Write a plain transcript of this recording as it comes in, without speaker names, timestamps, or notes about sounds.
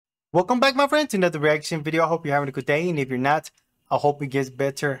Welcome back, my friends, to another reaction video. I hope you're having a good day, and if you're not, I hope it gets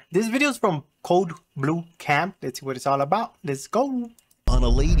better. This video is from Code Blue Camp. Let's see what it's all about. Let's go. On a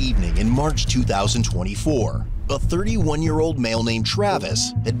late evening in March 2024, a 31-year-old male named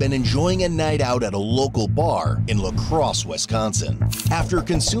Travis had been enjoying a night out at a local bar in La Crosse, Wisconsin. After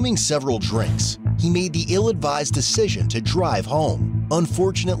consuming several drinks, he made the ill-advised decision to drive home.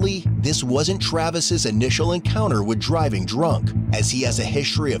 Unfortunately, this wasn't Travis's initial encounter with driving drunk, as he has a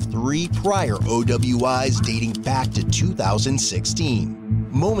history of 3 prior OWIs dating back to 2016.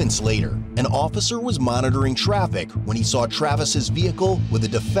 Moments later, an officer was monitoring traffic when he saw Travis's vehicle with a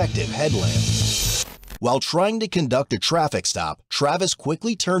defective headlamp. While trying to conduct a traffic stop, Travis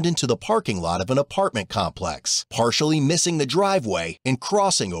quickly turned into the parking lot of an apartment complex, partially missing the driveway and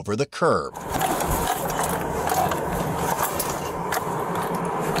crossing over the curb.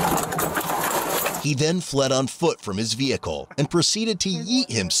 He then fled on foot from his vehicle and proceeded to yeet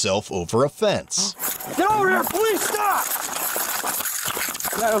himself over a fence. Get over here, please stop!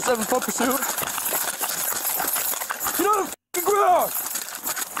 907 foot pursuit. Get on the ground!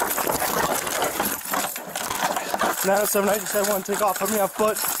 907, I just had one take off from me on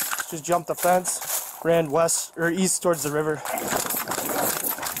foot. Just jumped the fence, ran west or east towards the river.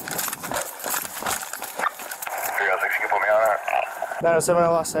 907, I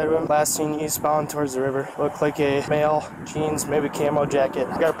lost sight of him. Last seen eastbound towards the river. Looked like a male, jeans, maybe camo jacket.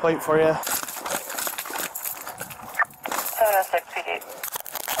 Got a plate for you. 706 PD.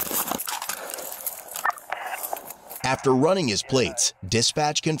 After running his plates,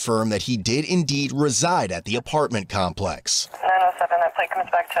 dispatch confirmed that he did indeed reside at the apartment complex. 907, that plate comes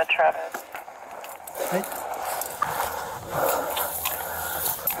back to Travis. Hey.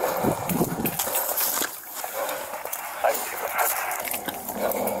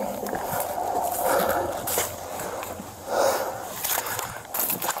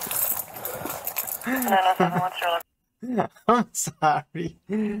 I'm sorry.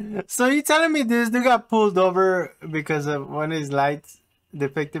 So you telling me this dude got pulled over because of one of his lights,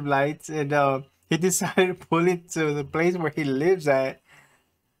 defective lights, and he decided to pull it to the place where he lives at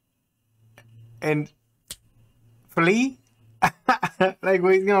and flee? Like,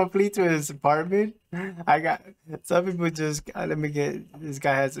 where he's gonna flee to his apartment? I got some people just let me get this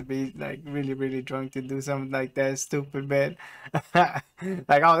guy has to be like really drunk to do something like that stupid, man. Like,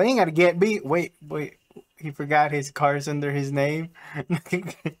 oh, they ain't gotta get beat. Wait, he forgot his car's under his name.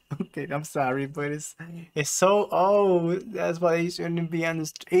 Okay, I'm sorry, but it's so that's why he shouldn't be on the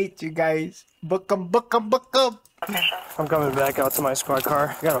street, you guys. Book 'em. I'm coming back out to my squad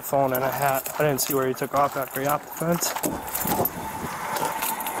car. I got a phone and a hat. I didn't see where he took off after he hopped the fence.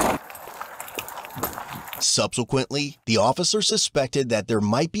 Subsequently, the officer suspected that there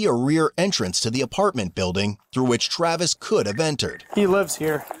might be a rear entrance to the apartment building through which Travis could have entered. He lives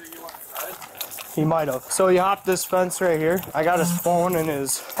here. He might have. So he hopped this fence right here. I got his phone and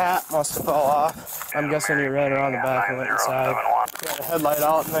his hat must have fell off. I'm guessing he ran around the back and went inside. He had a headlight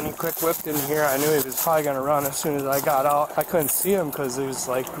out and then he quick whipped in here. I knew he was probably going to run as soon as I got out. I couldn't see him because it was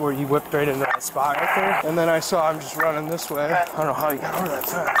like where he whipped right into that spot right there. And then I saw him just running this way. I don't know how he got over that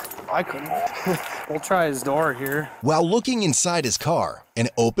fence. I couldn't. We'll try his door here. While looking inside his car, an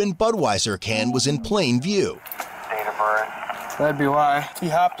open Budweiser can was in plain view. Date of birth. That'd be why. He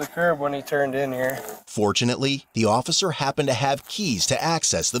hopped the curb when he turned in here. Fortunately, the officer happened to have keys to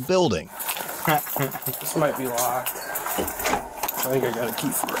access the building. This might be locked. I think I got a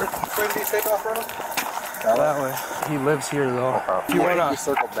key for it. Where did he take off from? That way. He lives here though. He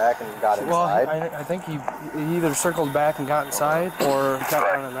circled back and got inside? Well, I think he either circled back and got inside or he kept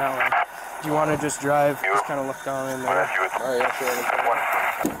running that way. Do you want to just drive? Just kind of look down in there. Alright, yeah,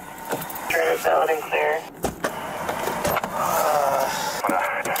 sure. Building clear.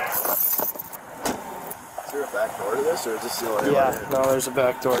 Is there a back door to this, or is this the only one? Yeah, no, there's a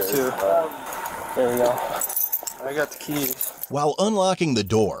back door too. There we go. I got the keys. While unlocking the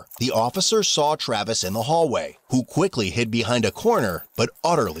door, the officer saw Travis in the hallway, who quickly hid behind a corner but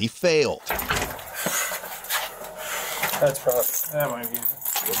utterly failed. That's probably, that might be.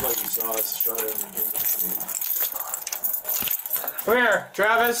 Looks like he saw us struggling and came to the street. Come here,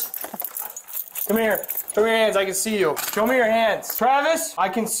 Travis. Come here. Show me your hands, I can see you. Show me your hands. Travis, I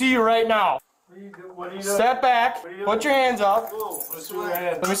can see you right now. What are you doing? Step back, put your hands up.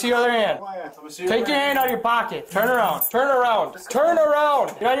 Let me see your other hand. Take your hand out of your pocket. Turn around. Turn around. Turn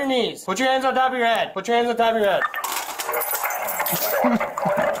around. Get on your knees. Put your hands on top of your head. Put your hands on top of your head.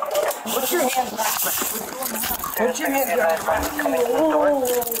 Put your hands back. Put your hands back.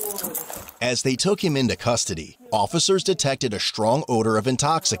 As As they took him into custody, officers detected a strong odor of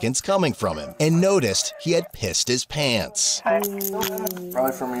intoxicants coming from him and noticed he had pissed his pants.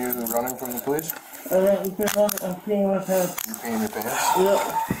 Probably from you running from the police? I'm peeing my pants. You peeing your pants? Yep.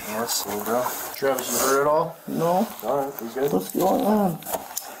 Oh, that's cool, bro. Travis, you hurt at all? No. Alright, you good? What's going on?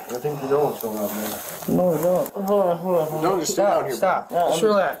 I think you know what's going on, man. No, I don't. Hold on. Don't just stay out here. Stop. Just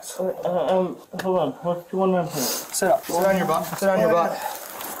relax. Hold on. What's going on here? Sit up. Sit on your butt. Sit on your butt.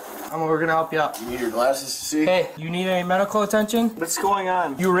 We're gonna help you out. You need your glasses to see? Hey, you need any medical attention? What's going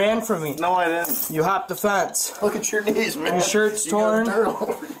on? You ran from me. No, I didn't. You hopped the fence. Look at your knees, man. Your shirt's torn.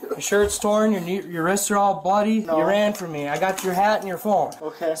 Your shirt's torn. Your wrists are all bloody. No. You ran from me. I got your hat and your phone.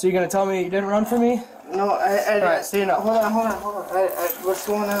 Okay. So you're gonna tell me you didn't run from me? No, I Alright, stand up. Hold on. What's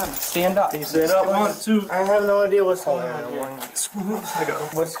going on? Stand up. Stand up. 1, 2. I have no idea what's going on here.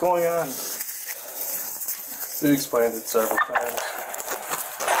 What's going on? You explained it several times.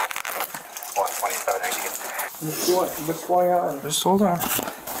 127. What's going on? Just hold on.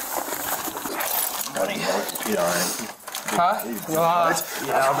 Buddy, Huh?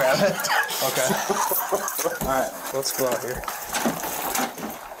 Yeah, I'll grab it. Okay. Alright, let's go out here.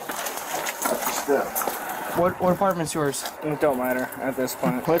 What apartment's yours? It don't matter at this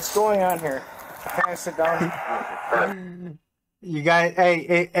point. What's going on here? Can I sit down? You guys,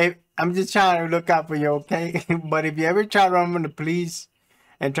 hey, I'm just trying to look out for you, okay? But if you ever try to run from the police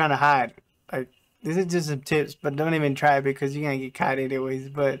and trying to hide, like, this is just some tips, but don't even try it because you're going to get caught anyways.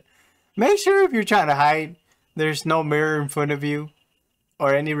 But make sure if you're trying to hide, there's no mirror in front of you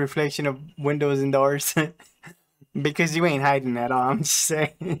or any reflection of windows and doors. Because you ain't hiding at all, I'm just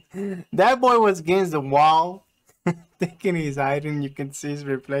saying. That boy was against the wall, thinking he's hiding. You can see his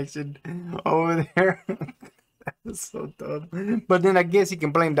reflection over there. That was so dumb. But then I guess he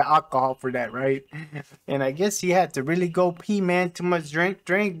can blame the alcohol for that, right? And I guess he had to really go pee, man. Too much drink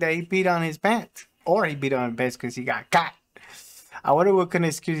that he peed on his pants. Or he peed on his pants because he got caught. I wonder what kind of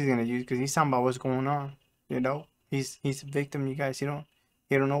excuse he's going to use because he's talking about what's going on. You know? He's a victim, you guys. You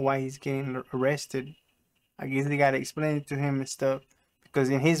don't know why he's getting arrested. I guess they gotta explain it to him and stuff. Because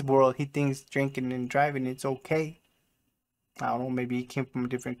in his world, he thinks drinking and driving, it's okay. I don't know, maybe he came from a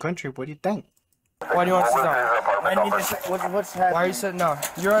different country. What do you think? Why do you want to sit down? I need to, what's happening? Why are you sitting down?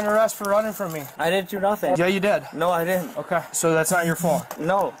 You're under arrest for running from me. I didn't do nothing. Yeah, you did. No, I didn't. Okay, so that's not your phone.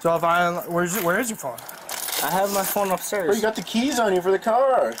 No. So if where is your phone? I have my phone upstairs. Bro, you got the keys on you for the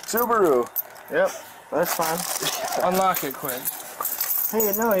car. Subaru. Yep, that's fine. Unlock it quick. Hey,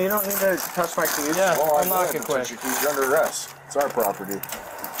 no, you don't need to touch my keys. Yeah, Oh, unlock it quick. Your keys. You're under arrest. It's our property.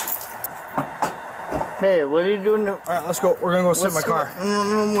 Hey, what are you doing? All right, let's go. We're gonna go sit in my car.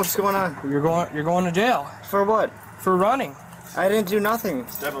 What's going on? You're going to jail For what? for running. I didn't do nothing.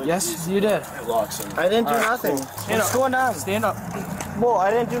 Yes, you did. It locks in. I didn't do nothing. Stand What's up. going on? Stand up. Whoa, I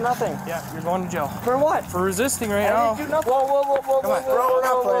didn't do nothing. Yeah, you're going to jail For what? for resisting right I now. didn't do nothing. Whoa. Come on. Bro, we're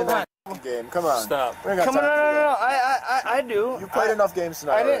not playing whoa. that game. Come on. Stop. We ain't got Come on, time for that. no. I do. You played enough games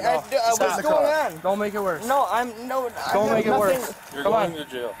tonight. I didn't. already. What's Stop the going car. on? Don't make it worse. No, I Don't have make it nothing. worse. You're Come going on. to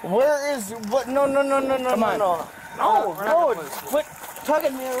jail. Where is what? No. Come on. No, We're not gonna quit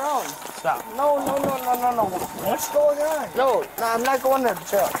tugging me around. Stop. No. What's going on? No, I'm not going to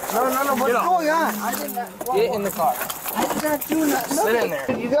jail. No. What's going on? I did not. Get in the car. I did not do nothing. Sit in there.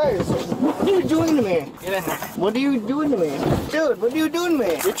 You guys, what are you doing to me? Get in there. What are you doing to me? Dude, what are you doing to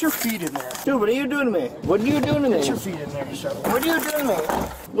me? Get your feet in there. Dude, what are you doing to me? What are you doing to me? Get your feet in there. Shut up. What are you doing to me?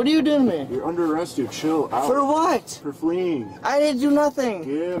 What are you doing to me? You're under arrest, dude. Chill out. For what? For fleeing. I didn't do nothing.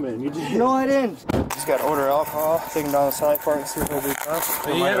 Yeah, man. You did. No, I didn't. He's got odor alcohol. Take him down the side for him and see if he'll be tough.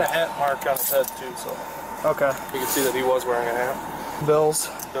 He had a hat mark on his head too, so Okay. you can see that he was wearing a hat. Bills.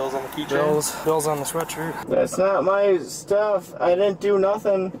 Bills on the keychain. Bills on the sweatshirt. That's not my stuff. I didn't do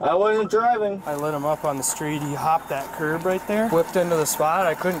nothing. I wasn't driving. I lit him up on the street. He hopped that curb right there. Whipped into the spot.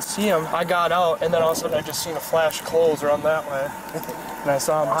 I couldn't see him. I got out, and then all of a sudden I just seen a flash of clothes run that way. And I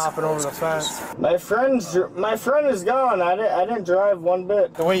saw him hopping over the fence. My friend is gone. I didn't drive one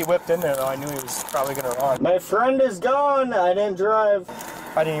bit. The way he whipped in there, though, I knew he was probably going to run. My friend is gone. I didn't drive.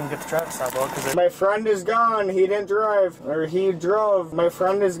 I didn't even get the traffic stop out because My friend is gone. He didn't drive. Or he drove. My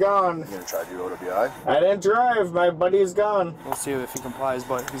friend is gone. You gonna try to do OWI? I didn't drive. My buddy is gone. we'll see if he complies,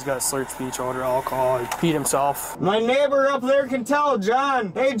 but he's got a slurred speech, odor, alcohol. He peed himself. My neighbor up there can tell,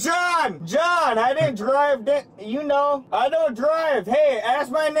 John. Hey, John! John, I didn't drive. You know, I don't drive. Hey,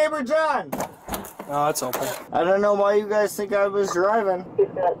 ask my neighbor, John. No, it's open. I don't know why you guys think I was driving. He's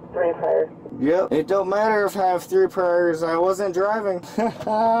got 3 priors. Yep. It don't matter if I have 3 priors. I wasn't driving.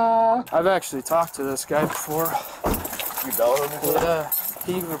 I've actually talked to this guy before. You bellowed him before? Yeah.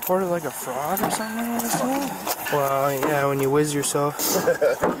 He reported like a fraud or something like that? Well, yeah, when you whiz yourself.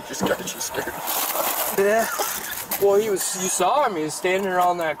 You just got you scared. Yeah. Well, you saw him. He was standing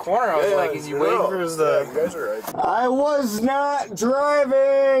around that corner. I was like, is he waiting for his you guys are right. I was not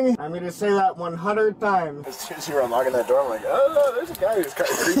driving. I'm gonna say that 100 times. As soon as you were unlocking that door, I'm like, oh, there's a guy who's kind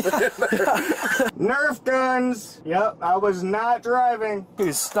of creeping in there. Nerf guns. Yep, I was not driving. He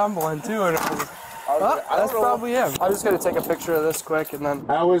was stumbling too, and that's probably him. I'm just gonna take a picture of this quick, and then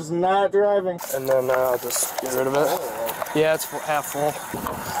I was not driving. I'll just get rid of it. Yeah, it's half full.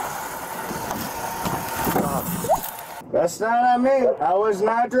 That's not on me. I was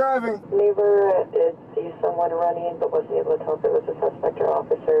not driving. Neighbor did see someone running, but wasn't able to tell if it was a suspect or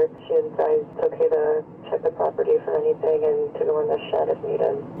officer. She advised it's okay to check the property for anything and to go in the shed if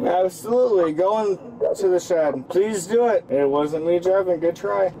needed. Absolutely, going to the shed. Please do it. It wasn't me driving. Good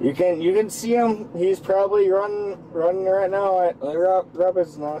try. You can see him. He's probably running right now at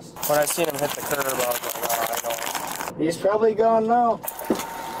Rabbit's Nest. When I seen him hit the curb, I was like, oh, I know. He's probably gone now.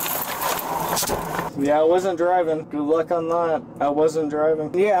 Yeah, I wasn't driving. Good luck on that. I wasn't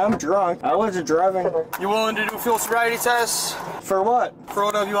driving. Yeah, I'm drunk. I wasn't driving. You willing to do a field sobriety test? For what? For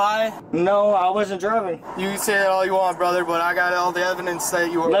OWI? No, I wasn't driving. You can say that all you want, brother, but I got all the evidence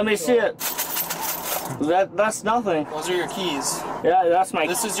that you were. Let me see it. That's nothing. Those are your keys. Yeah, that's my.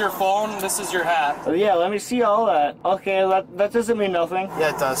 This is your phone. This is your hat. Yeah, let me see all that. Okay, that doesn't mean nothing.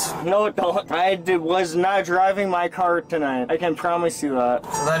 Yeah, it does. No, it don't. Was not driving my car tonight. I can promise you that.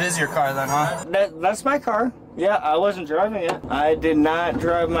 So that is your car then, huh? That's my car. Yeah, I wasn't driving it. I did not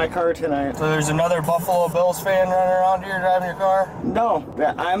drive my car tonight. So there's another Buffalo Bills fan running around here driving your car? No,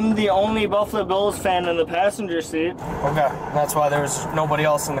 I'm the only Buffalo Bills fan in the passenger seat. Okay, that's why there was nobody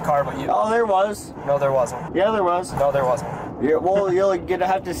else in the car but you. Oh, there was. No, there wasn't. Yeah, there was. No, there wasn't. Yeah, well, you'll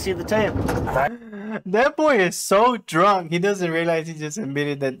have to see the tape. That boy is so drunk. He doesn't realize he just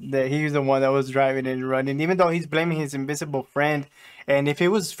admitted that he was the one that was driving and running, even though he's blaming his invisible friend. And if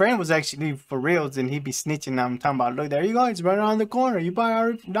his friend was actually for real, then he'd be snitching. I'm talking about, look, there you go, he's running around the corner. You buy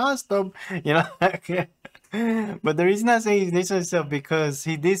our non-stop, you know. But the reason I say he's snitching himself because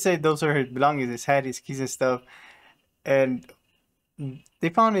he did say those are his belongings, his hat, his keys and stuff. And they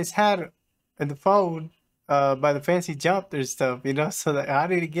found his hat and the phone by the fence he jumped or stuff, you know. So like, how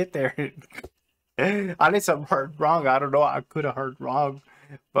did he get there? I did something heard wrong. I don't know. I could have heard wrong,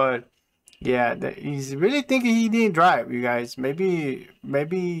 but yeah, he's really thinking he didn't drive, you guys. Maybe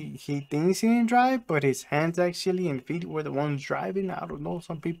he thinks he didn't drive, but his hands actually and feet were the ones driving. I don't know.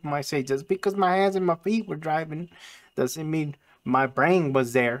 Some people might say just because my hands and my feet were driving doesn't mean my brain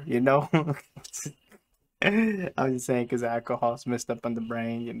was there, you know. I'm just saying because alcohol's messed up on the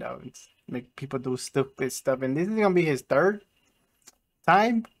brain, you know. It's make people do stupid stuff, and this is gonna be his third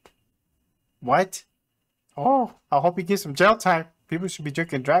time. What? Oh, I hope he gets some jail time. People should be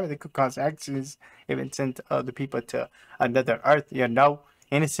drinking and driving. They could cause accidents, even send other people to another earth. You know,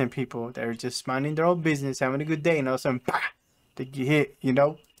 innocent people that are just minding their own business, having a good day, and all of a sudden, they get hit. You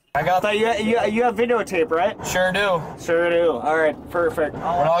know. I got that. You have videotape, right? Sure do. Sure do. All right, perfect. And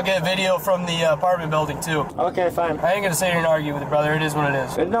I'll get video from the apartment building too. Okay, fine. I ain't gonna sit here and argue with you, brother. It is what it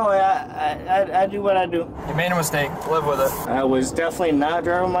is. No, I do what I do. You made a mistake. Live with it. I was definitely not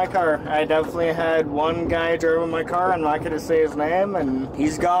driving my car. I definitely had one guy driving my car. I'm not gonna say his name, and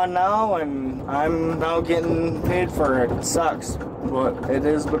he's gone now, and I'm now getting paid for it. It sucks, but it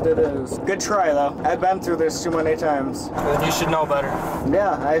is what it is. Good try though. I've been through this too many times. Then you should know better.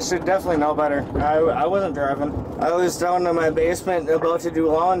 Yeah, I should definitely know better. I wasn't driving. I was down in my basement about to do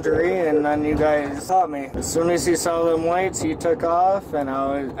laundry, and then you guys caught me. As soon as he saw them lights, he took off, and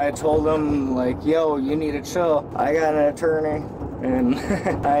I told him, like, yo, you need to chill. I got an attorney, and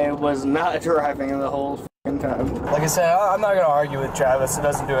I was not driving the whole time. Like I said, I'm not gonna argue with Travis. It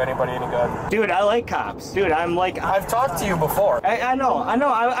doesn't do anybody any good. Dude, I like cops. Dude, I've talked to you before. I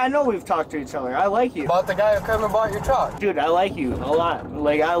know we've talked to each other. I like you. About the guy who came and bought your truck. Dude, I like you a lot.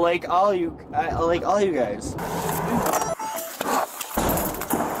 Like, I like all you guys.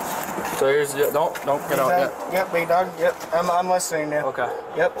 So here's don't get out yet. Yep, big dog. Yep, I'm listening now. Okay.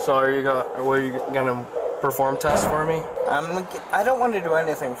 Yep. So are you gonna perform tests for me? I don't want to do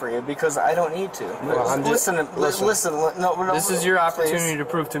anything for you because I don't need to. Well, listen. No, this is your opportunity to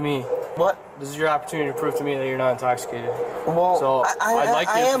prove to me. What? This is your opportunity to prove to me that you're not intoxicated. Well, so I'd like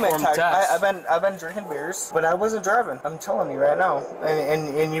you to perform a test. I've been drinking beers, but I wasn't driving. I'm telling you right now,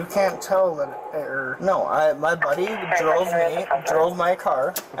 and you can't tell that. My buddy drove my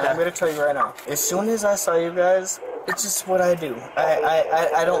car, and I'm gonna tell you right now. As soon as I saw you guys, it's just what I do.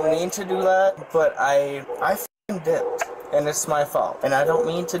 I don't mean to do that, but I f***ing dipped. and it's my fault. And I don't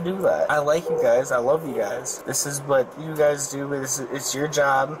mean to do that. I like you guys. I love you guys. This is what you guys do. It's your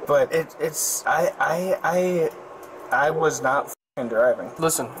job. But I was not f***ing driving.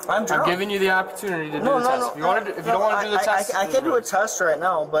 Listen, I'm giving you the opportunity to do the test. If you don't want to do the test, I can do a test right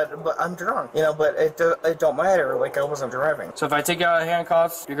now, but I'm drunk. You know, but it don't matter. Like, I wasn't driving. So if I take you out of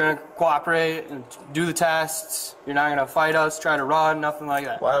handcuffs, you're gonna cooperate and do the tests. You're not gonna fight us, try to run, nothing like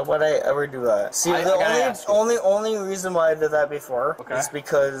that. Why would I ever do that? See, the only reason why I did that before is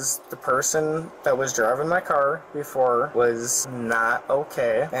because the person that was driving my car before was not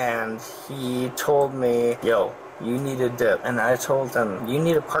okay, and he told me, yo, you need a dip. And I told him, you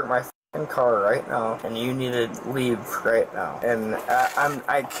need to park my f***ing car right now, and you need to leave right now. And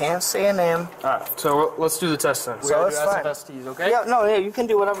I can't say a name. Alright, so let's do the test then. So it's fine. SFSTs, okay? Yeah, you can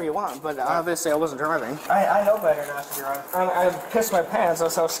do whatever you want, but obviously I wasn't driving. I know better not to drive. I pissed my pants,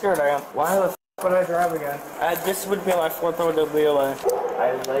 that's how scared I am. Why the f*** would I drive again? This would be my 4th OWLA.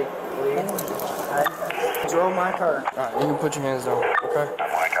 I drove my car. Alright, you can put your hands down, okay?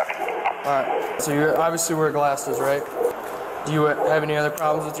 Alright, so you obviously wear glasses, right? Do you have any other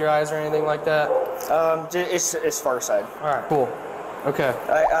problems with your eyes or anything like that? It's far side. Alright, cool. Okay.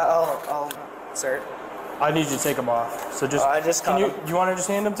 I'll sir. I need you to take them off. So just, do you want to just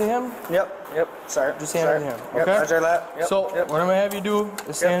hand them to him? Yep, sorry. Just hand them to him, okay? Yep, that. Yep, so what I'm going to have you do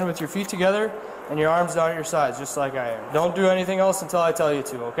is stand with your feet together and your arms down at your sides, just like I am. Don't do anything else until I tell you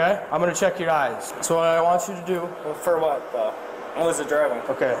to, okay? I'm going to check your eyes. So what I want you to do... Well, for what, though? I wasn't driving.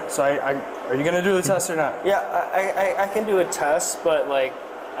 Okay, so are you going to do the test or not? Yeah, I can do a test, but, like,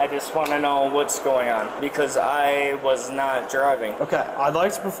 I just want to know what's going on, because I was not driving. Okay, I'd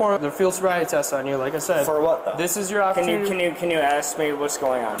like to perform the field sobriety test on you, like I said. For what, though? This is your opportunity. Can you ask me what's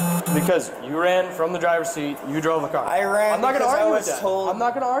going on? Because you ran from the driver's seat, you drove the car. I ran. I'm not going to argue with that. I'm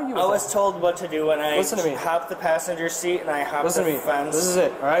not going to argue with that. I was told what to do when I hopped the passenger seat and I hopped the fence. This is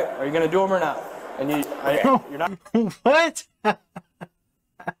it, all right? Are you going to do them or not? And you're not. What?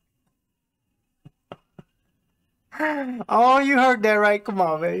 Oh, you heard that right? Come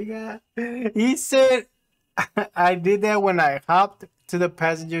on, man. He said, I did that when I hopped to the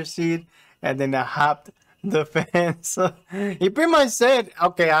passenger seat and then I hopped the fence. He pretty much said,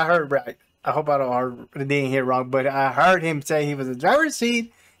 okay, I heard right. I hope I didn't hear wrong, but I heard him say he was in the driver's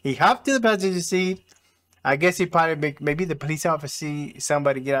seat. He hopped to the passenger seat. I guess he probably maybe the police officer see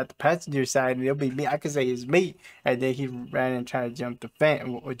somebody get out the passenger side and it'll be me. I could say it's me. And then he ran and tried to jump the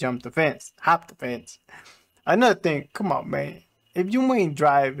fence, hop the fence. Another thing, come on, man. If you ain't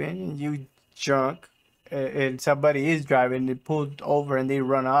driving and you drunk and somebody is driving, they pulled over and they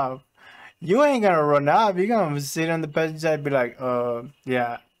run off, you ain't gonna run off. You're gonna sit on the passenger side and be like,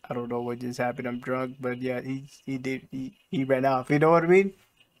 yeah, I don't know what just happened. I'm drunk, but yeah, he ran off. You know what I mean?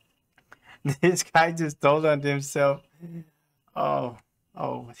 This guy just told on himself. Oh,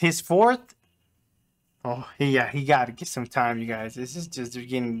 his 4th. Oh, yeah, he got to get some time, you guys. This is just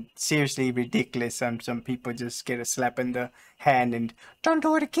getting seriously ridiculous. Some people just get a slap in the hand and don't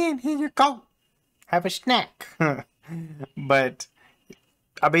do it again. Here you go. Have a snack. But,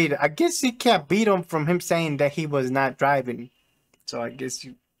 I mean, I guess you can't beat him from him saying that he was not driving. So I guess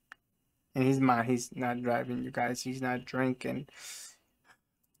in his mind, he's not driving, you guys. He's not drinking.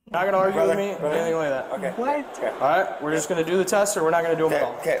 Not gonna argue with me or anything like that. Okay. What? Okay. All right, we're just gonna do the test, or we're not gonna do them at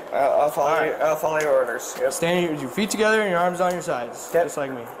all. Okay. I'll follow your orders. Yep. Stand with your feet together and your arms on your sides, just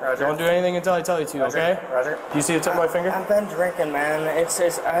like me. Roger. Don't do anything until I tell you to. Okay? Roger. Do you see the tip of my finger? I've been drinking, man.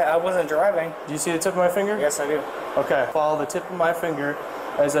 I wasn't driving. Do you see the tip of my finger? Yes, I do. Okay. Follow the tip of my finger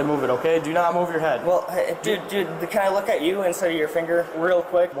as I move it. Okay? Do not move your head. Well, dude, can I look at you instead of your finger real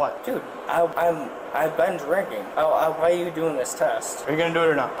quick? What? Dude, I've been drinking. Why are you doing this test? Are you gonna do it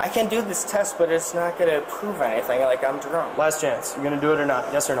or not? I can do this test, but it's not gonna prove anything. Like, I'm drunk. Last chance. You gonna do it or not?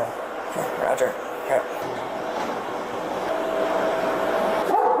 Yes or no? Okay, Roger. Okay.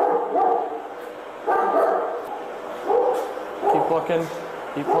 Keep looking.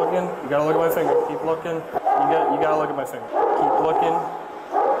 Keep looking. You gotta look at my finger. Keep looking. You gotta look at my finger. Keep looking.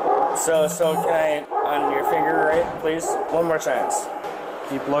 So can I on your finger, right? Please. One more chance.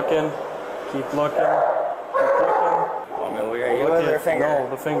 Keep looking. Keep looking. Keep looking. Want me to look at you with your finger? No,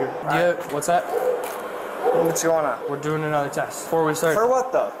 the finger. Yeah. What's that? What's going on? We're doing another test. Before we start. For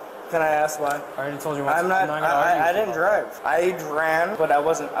what though? Can I ask why? I already told you once. I'm not. gonna argue I with you didn't about drive. I ran, but I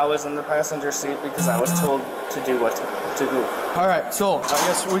wasn't. I was in the passenger seat because I was told to do what to do. that. All right, so I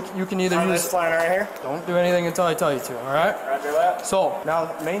guess you can either On use. this line right here. Don't do anything until I tell you to. All right. Roger that. So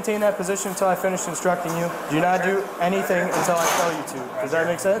now maintain that position until I finish instructing you. Do not do anything until I tell you to. Does that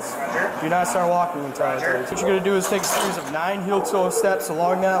make sense? Roger. Do not start walking until I tell you to. What you're gonna do is take a series of 9 heel-toe steps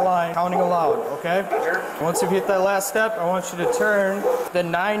along that line, counting aloud. Okay. Once you've hit that last step, I want you to turn the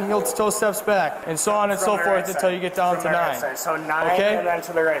 9 heel-toe steps back, and so on and so forth until you get down to 9. Right, so 9 Okay. and then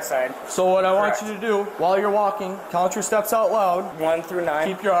to the right side. So what I want you to do while you're walking, count your steps out loud. 1 through 9.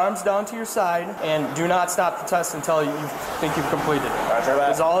 Keep your arms down to your side, and do not stop the test until you think you've completed it. Roger that.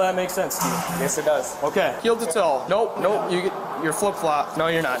 Does all that make sense to you? Yes, it does. Okay. Heel to toe. Nope. You're flip-flop. No,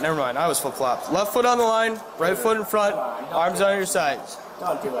 you're not. Never mind. I was flip-flop. Left foot on the line, right foot in front, arms on your sides.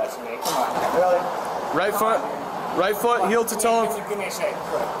 Don't do that to me. Come on. Really? Right foot, heel to toe. Give me a shake.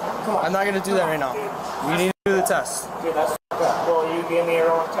 Come on. I'm not gonna do that right now. You need to do the test. Dude, that's well, you gave me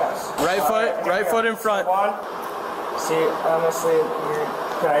your own test. Right foot in front. One. See, honestly,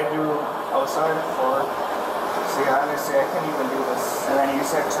 can I do outside or? See, honestly, I can't even do this. And then you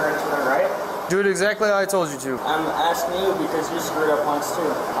said turn to the right. Do it exactly how I told you to. I'm asking you because you screwed up once too.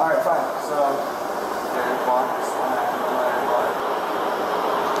 All right, fine. So, and walk this one.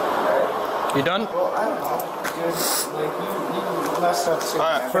 You done? Well, I don't know. Dude, like you messed up too. All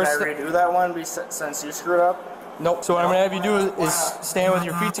right, Can first I redo that one since you screwed up? Nope. So what I'm gonna have you do is stand with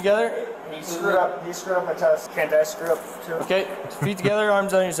your feet together. He screwed up. He screwed up my test. Can't I screw up too? Okay. Feet together,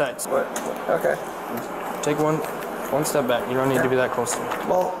 arms on your sides. What? Okay. Take one step back. You don't need to be that close to me.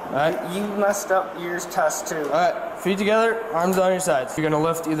 Well, right. you messed up your test too. All right. Feet together, arms on your sides. You're gonna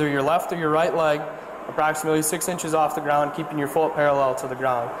lift either your left or your right leg approximately 6 inches off the ground, keeping your foot parallel to the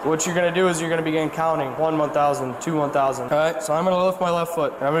ground. What you're gonna do is you're gonna begin counting 1 1,000, 2 1,000. All right. So I'm gonna lift my left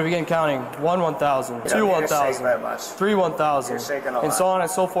foot, and I'm gonna begin counting 1 1,000, 2 1,000, 3 1,000, and so on and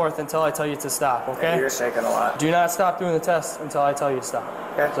so forth until I tell you to stop. Okay. Yeah, you're shaking a lot. Do not stop doing the test until I tell you to stop.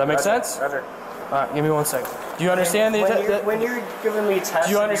 Okay. Does that make sense? Roger. All right, give me 1 second. Do you understand when you're giving me tests,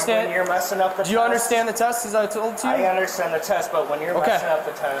 do you understand? When you're messing up the do you test, understand the test as I told you? I understand the test, but when you're messing up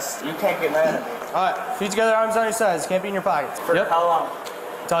the test, you can't get mad at me. All right, feet together, arms on your sides. Can't be in your pockets. For how long?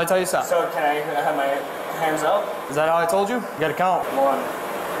 Until I tell you to stop. So can I have my hands up? Is that how I told you? You gotta count. 1,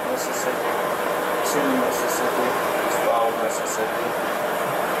 Mississippi. 2, Mississippi. 12, Mississippi.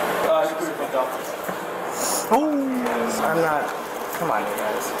 You could have picked up. Oh! I'm not. Come on, you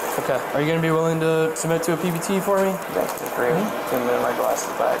guys. Okay. Are you gonna be willing to submit to a PBT for me? That's great. Give me my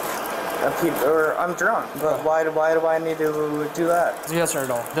glasses back. I'm drunk. But why do I need to do that? Yes or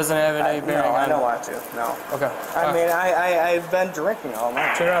no? Doesn't have any bearing on. I don't want to. No. Okay. I mean, I've been drinking all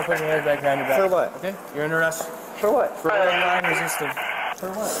night. Turn around, put your head back behind your back. For what? Okay. You're under arrest. For what? For OWI and resisting. For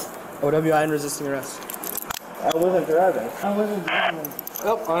what? OWI and resisting arrest. I wasn't driving. I wasn't driving.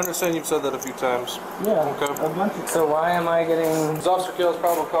 Yep, I understand you've said that a few times. Yeah. Okay. A bunch of. So why am I getting? His officer kills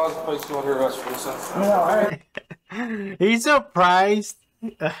probable cause and places you under arrest for this instance. No, He's surprised.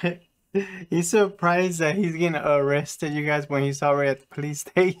 He's surprised that he's getting arrested, you guys, when he's already at the police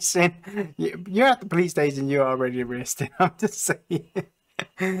station. You're at the police station, you're already arrested. I'm just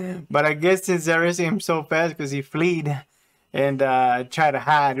saying. But I guess since they arrested him so fast because he fled and tried to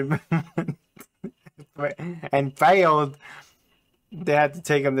hide and failed, they had to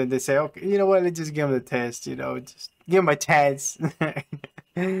take him. Then they say, okay, you know what? Let's just give him the test. You know, just give him a chance. I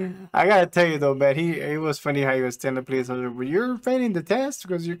gotta tell you though, man, it was funny how he was telling the police, well, you're failing the test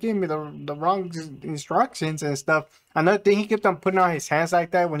because you gave me the wrong instructions and stuff. Another thing, he kept on putting out his hands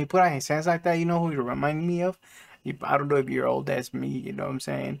like that. When he put out his hands like that, you know who he reminded me of? I don't know if you're old as me, you know what I'm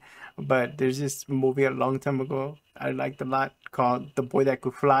saying? But there's this movie a long time ago I liked a lot called The Boy That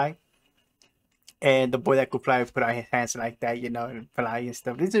Could Fly. And The Boy That Could Fly put out his hands like that, you know, and fly and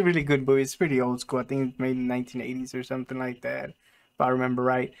stuff. It's a really good movie. It's pretty old school. I think it's made in the 1980s or something like that, if I remember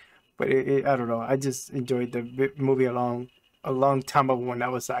right. But I don't know. I just enjoyed the movie a long time ago when I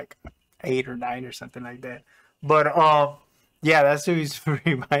was like 8 or 9 or something like that. But yeah, that's who he's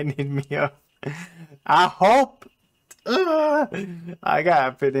reminding me of. I hope. I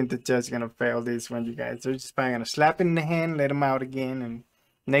got a feeling the judge gonna fail this one, you guys. They're just probably gonna slap him in the hand, let him out again, and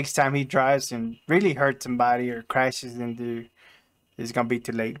next time he drives and really hurts somebody or crashes into, it's gonna be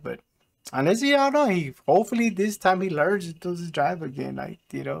too late. But unless I don't know, hopefully this time he learns to drive again, like,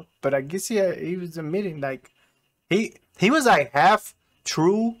 you know. But I guess he was admitting like he was like half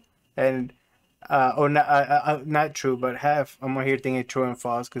true and or not true, but half. I'm here thinking true and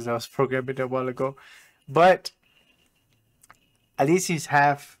false because I was programming a while ago. But at least he's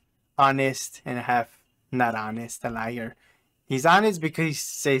half honest and half not honest, a liar. He's honest because he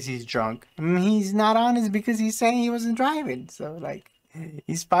says he's drunk. I mean, he's not honest because he's saying he wasn't driving. So, like,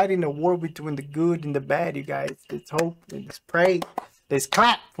 he's fighting a war between the good and the bad, you guys. Let's hope and let's pray. Let's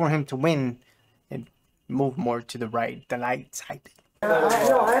clap for him to win and move more to the right, the light side. I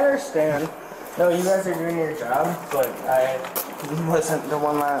understand. No, you guys are doing your job, but I wasn't the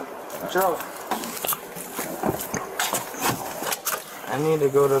one that drove. I need to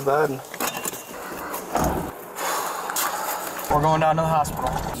go to bed. We're going down to the hospital.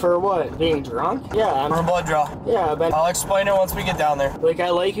 For what? Being drunk? Yeah, For a blood draw. yeah, but I'll explain it once we get down there. like I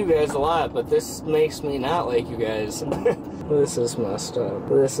like you guys a lot, but this makes me not like you guys. This is messed up.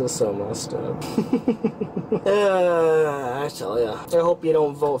 This is so messed up. I tell ya. I hope you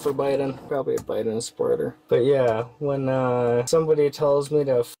don't vote for Biden. Probably a Biden supporter. But yeah, when somebody tells me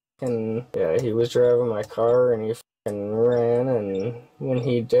to yeah, he was driving my car and he ran, and when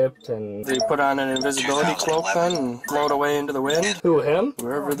he dipped and... They put on an invisibility cloak then and float away into the wind? Who, him?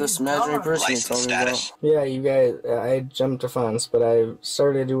 Wherever this imaginary person you told me about. Yeah, you guys, I jumped a fence, but I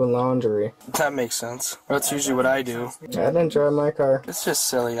started doing laundry. That makes sense. That's usually what I do. I didn't drive my car. It's just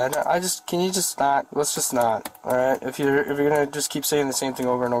silly. Can you just not? Let's just not. Alright? If you're gonna just keep saying the same thing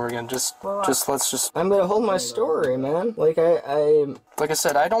over and over again, let's just... I'm gonna hold my story, man. Like, Like I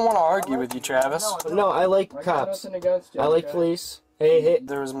said, I don't want to argue with you, Travis. No, I like cops. I like police. Hey.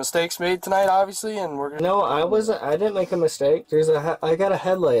 There was mistakes made tonight, obviously, and we're gonna... No, I didn't make a mistake. I got a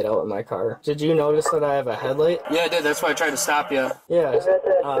headlight out in my car. Did you notice that I have a headlight? Yeah, I did. That's why I tried to stop you. Yeah.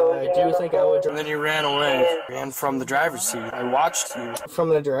 Do you think I would And then you ran away. Ran from the driver's seat. I watched you. from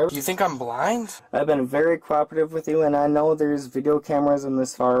the driver? Do you think I'm blind? I've been very cooperative with you, and I know there's video cameras in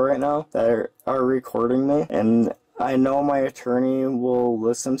this car right now that are recording me, and I know my attorney will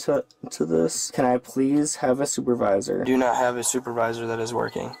listen to this. Can I please have a supervisor? Do not have a supervisor that is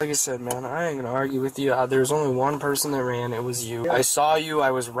working. Like I said, man, I ain't gonna argue with you. There's only one person that ran. It was you. I saw you.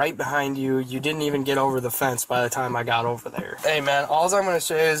 I was right behind you. You didn't even get over the fence by the time I got over there. Hey, man, all I'm gonna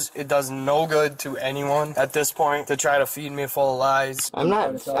say is it does no good to anyone at this point to try to feed me full of lies. I'm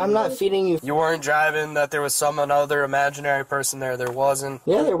not feeding you. You weren't driving, that there was another imaginary person there. There wasn't.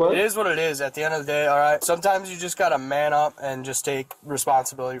 Yeah, there was. It is what it is at the end of the day, alright? Sometimes you just gotta man up and just take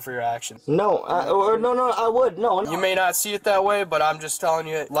responsibility for your actions. No, I would. No. You may not see it that way, but I'm just telling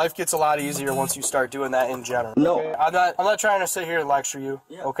you, life gets a lot easier once you start doing that in general. No. Okay? I'm not trying to sit here and lecture you,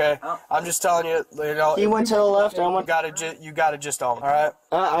 okay? I'm just telling you, He went to the left, I went... You gotta just own, alright?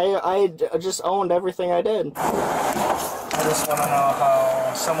 I just owned everything I did. I just want to know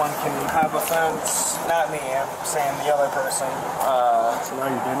how someone can have a fence, not me, I'm saying the other person. So now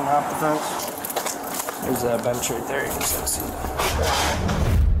you didn't have the fence? There's that bench right there, you can still see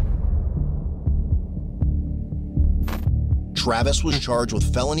that. Travis was charged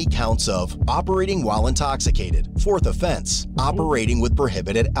with felony counts of operating while intoxicated, fourth offense, operating with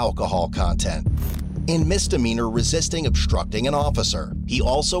prohibited alcohol content, and misdemeanor resisting obstructing an officer. He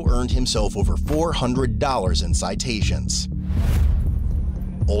also earned himself over $400 in citations.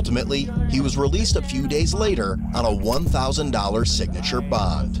 Ultimately, he was released a few days later on a $1,000 signature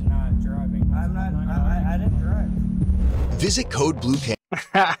bond. I didn't drive. Visit Code Blue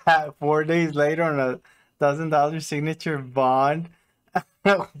 4 days later on a $1,000 signature bond.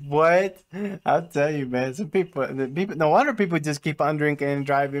 What? I'll tell you, man. No wonder people just keep on drinking and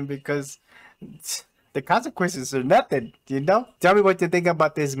driving, because the consequences are nothing, you know? Tell me what you think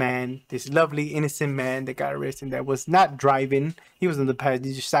about this man, this lovely, innocent man that got arrested that was not driving. He was on the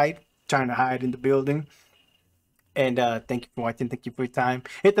passenger side trying to hide in the building. And thank you for watching. Thank you for your time.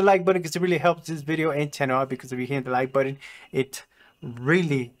 Hit the like button because it really helps this video and channel out, because if you hit the like button, it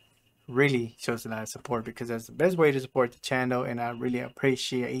really shows a lot of support, because that's the best way to support the channel, and I really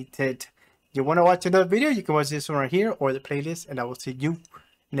appreciate it. You want to watch another video, you can watch this one right here or the playlist, and I will see you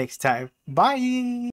next time. Bye.